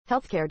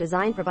Healthcare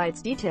design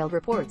provides detailed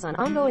reports on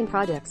ongoing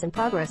projects and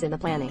progress in the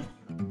planning,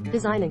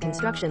 design and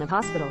construction of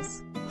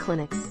hospitals,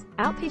 clinics,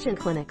 outpatient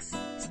clinics,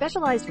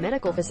 specialized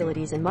medical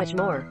facilities and much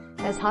more.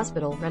 As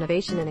hospital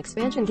renovation and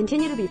expansion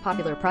continue to be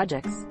popular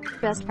projects,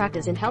 best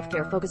practice in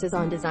healthcare focuses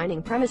on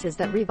designing premises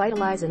that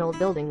revitalize an old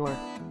building or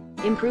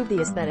improve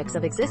the aesthetics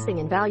of existing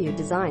and valued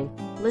design.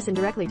 Listen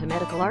directly to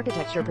medical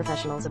architecture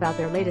professionals about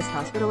their latest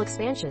hospital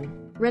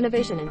expansion,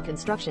 renovation and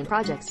construction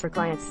projects for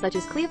clients such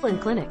as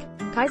Cleveland Clinic,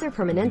 Kaiser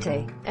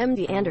Permanente,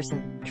 MD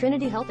Anderson,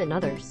 Trinity Health and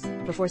others.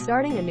 Before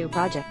starting a new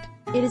project,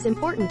 it is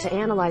important to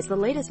analyze the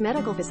latest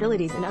medical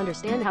facilities and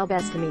understand how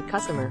best to meet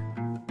customer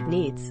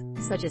needs,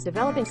 such as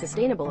developing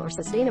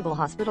sustainable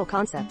hospital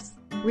concepts.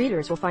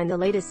 Readers will find the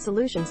latest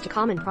solutions to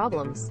common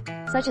problems,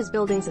 such as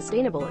building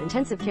sustainable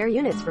intensive care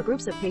units for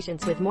groups of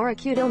patients with more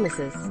acute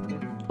illnesses,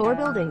 or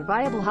building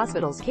viable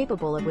hospitals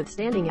capable of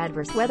withstanding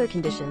adverse weather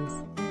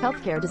conditions.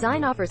 Healthcare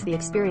design offers the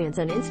experience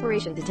and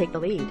inspiration to take the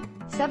lead.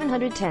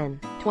 710,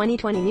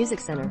 2020 Music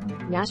Center,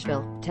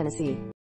 Nashville, Tennessee.